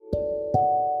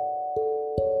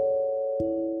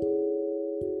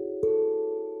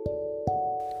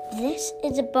This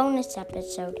is a bonus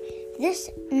episode.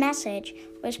 This message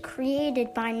was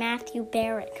created by Matthew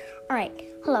Barrett. Alright,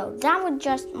 hello. That was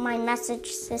just my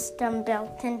message system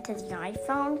built into the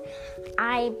iPhone.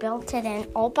 I built it in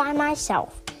all by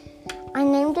myself. I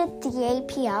named it the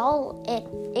APL.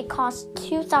 It cost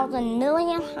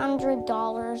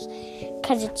 $2,000,000,000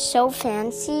 because it's so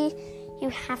fancy. You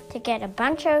have to get a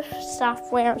bunch of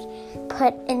softwares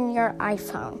put in your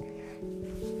iPhone.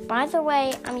 By the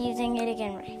way, I'm using it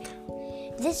again right now.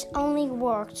 This only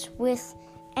works with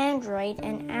Android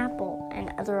and Apple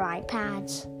and other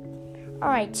iPads.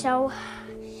 Alright, so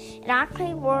it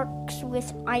actually works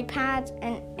with iPads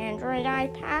and Android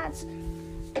iPads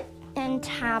and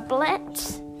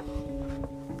tablets.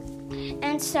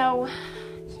 And so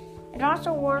it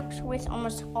also works with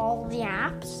almost all the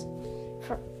apps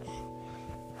for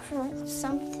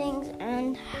some things.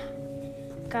 And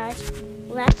guys,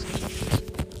 let's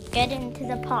get into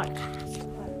the podcast.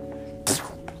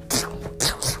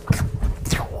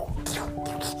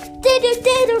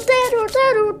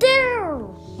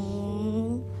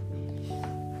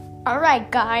 Alright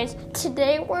guys,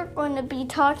 today we're going to be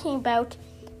talking about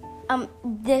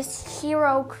this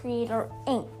Hero Creator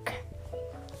Inc.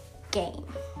 game.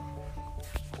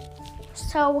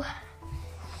 So,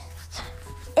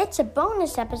 it's a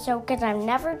bonus episode because I've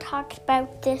never talked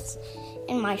about this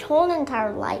in my whole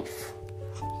entire life.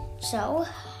 So,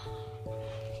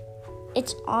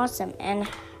 it's awesome. And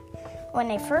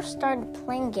when I first started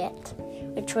playing it,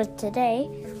 which was today,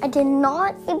 I did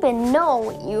not even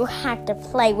know you had to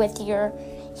play with your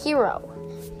hero.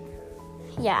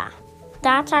 Yeah,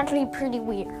 that's actually pretty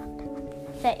weird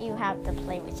that you have to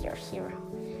play with your hero.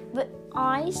 But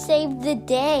I saved the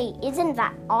day. Isn't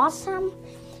that awesome?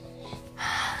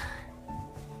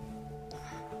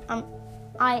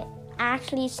 I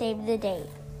actually saved the day.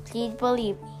 Please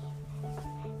believe me.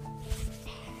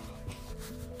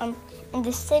 In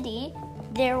the city,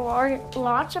 there were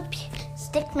lots of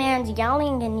stickmans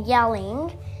yelling,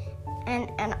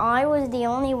 and I was the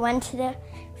only one to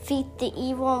defeat the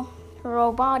evil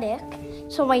robotic,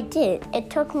 so I did. It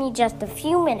took me just a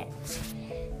few minutes.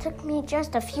 It took me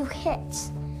just a few hits.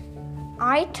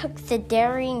 I took the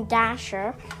Daring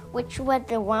Dasher, which was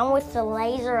the one with the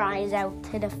laser eyes out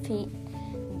to defeat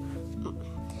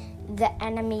the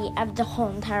enemy of the whole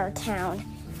entire town.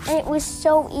 And it was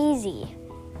so easy.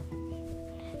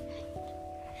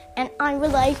 And I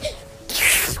was like,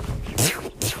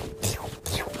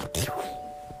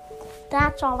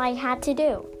 that's all I had to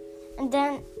do. And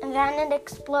then it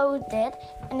exploded,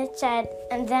 and it said,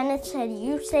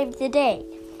 you saved the day.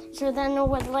 So then it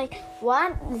was like,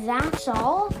 what? That's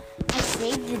all? I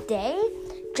saved the day?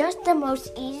 Just the most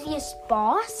easiest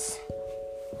boss?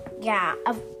 Yeah,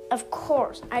 of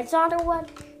course. I thought it was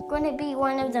going to be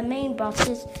one of the main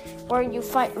bosses where you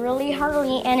fight really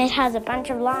hardly and it has a bunch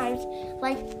of lives,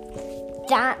 like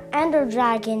that Ender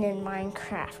Dragon in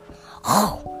Minecraft.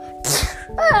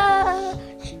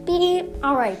 Beep.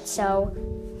 Alright, so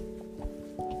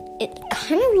it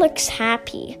kind of looks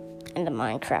happy in the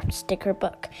Minecraft sticker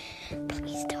book.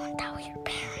 Please don't tell your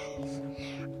parents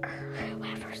or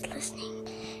whoever's listening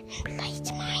and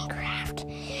plays Minecraft.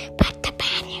 But the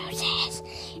bad news is,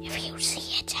 if you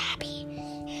see it's happy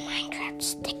in Minecraft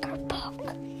sticker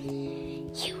book,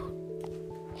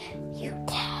 you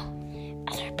tell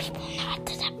other people not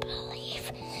to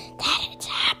believe that it's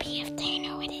happy if they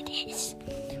know what it is.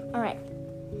 Alright.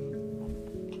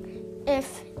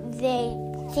 If they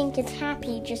think it's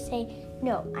happy, just say,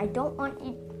 no, I don't want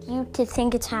you to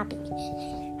think it's happy.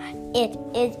 It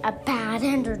is a bad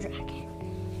Ender Dragon.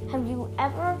 Have you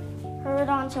ever heard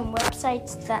on some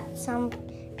websites that some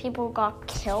people got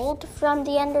killed from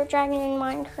the Ender Dragon in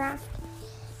Minecraft?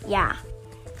 Yeah.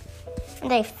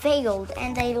 And they failed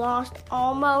and they lost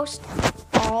almost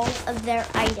all of their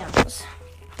items.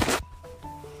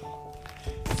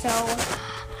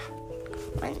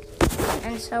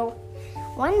 So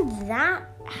when that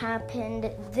happened,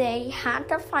 they had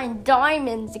to find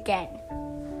diamonds again.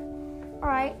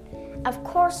 Alright, of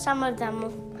course some of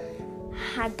them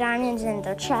had diamonds in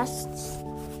their chests.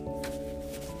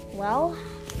 Well,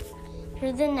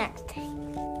 here's the next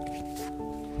thing.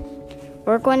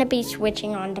 We're going to be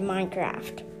switching on to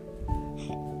Minecraft.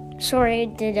 Sorry I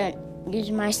didn't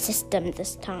use my system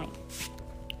this time.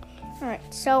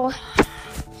 Alright, so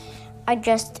I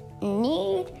just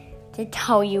need to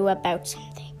tell you about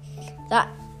something. That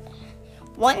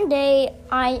one day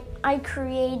I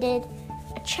created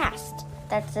a chest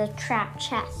that's a trap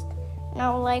chest.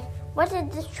 Now, like, what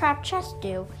did this trap chest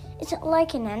do? Is it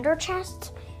like an ender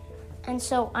chest? And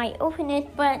so I opened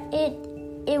it, but it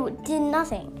it did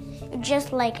nothing.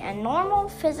 Just like a normal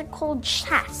physical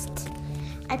chest.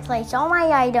 I placed all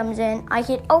my items in. I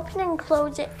could open and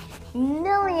close it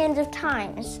millions of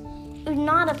times. It was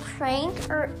not a prank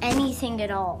or anything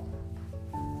at all.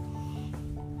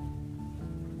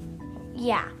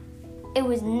 Yeah, it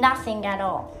was nothing at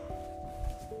all.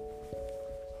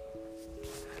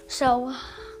 So,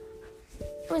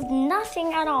 it was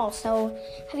nothing at all. So,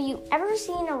 have you ever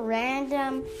seen a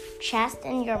random chest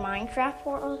in your Minecraft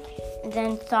world and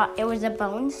then thought it was a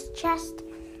bones chest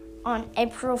on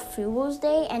April Fool's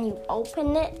Day and you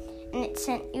opened it and it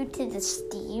sent you to the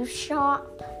Steve shop?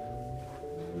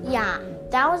 Yeah,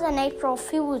 that was an April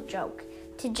Fool's joke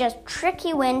to just trick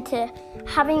you into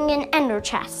having an ender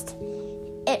chest.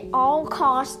 It all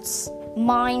costs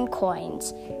mine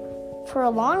coins. For a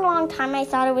long time, I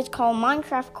thought it was called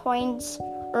Minecraft coins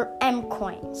or M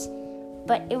coins,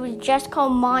 but it was just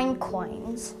called mine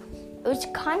coins. It was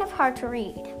kind of hard to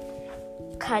read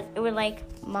because it was like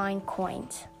mine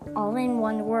coins, all in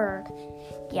one word.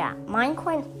 Yeah, mine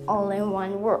coins, all in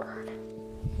one word.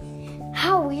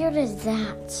 How weird is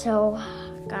that? So,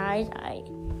 guys, I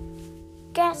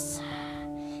guess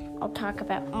I'll talk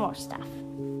about more stuff.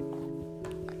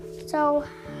 So,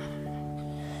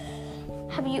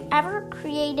 have you ever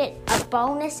created a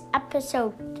bonus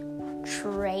episode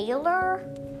trailer?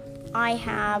 I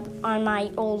have on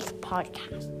my old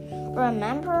podcast.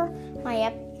 Remember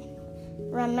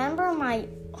my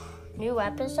new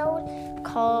episode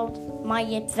called My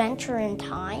Adventure in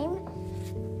Time?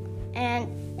 And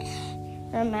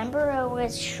remember it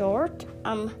was short?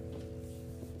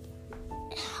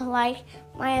 Like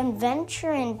my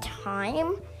adventure in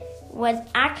time was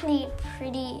actually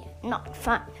pretty not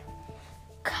fun.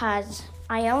 Because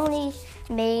I only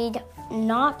made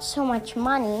not so much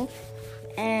money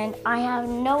and I have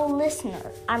no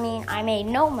listeners. I made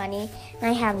no money and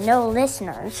I have no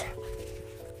listeners.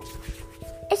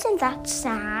 Isn't that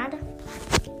sad?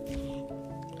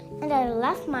 And I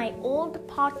left my old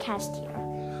podcast here.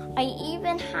 I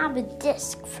even have a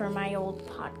disc for my old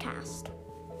podcast.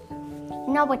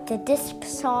 You know what the disc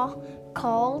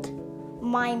called?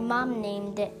 My mom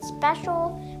named it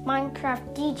Special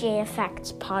Minecraft DJ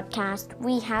Effects Podcast.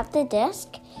 We have the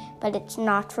disc, but it's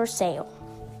not for sale.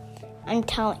 I'm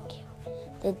telling you,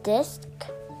 the disc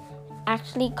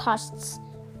actually costs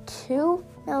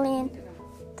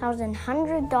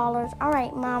 $2,100,000. All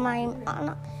right, Mom, I'm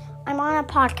on a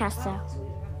podcast though.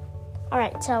 All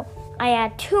right, so I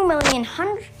add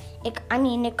it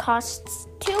costs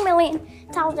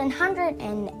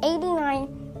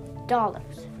 $2,189,000.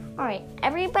 All right,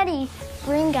 everybody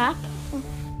bring up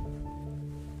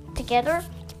together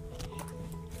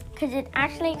because it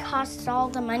actually costs all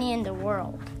the money in the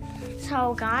world.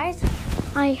 So, guys,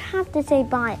 I have to say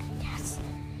bye, I guess.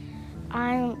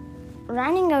 I'm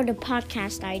running out of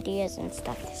podcast ideas and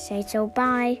stuff to say, so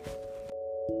bye.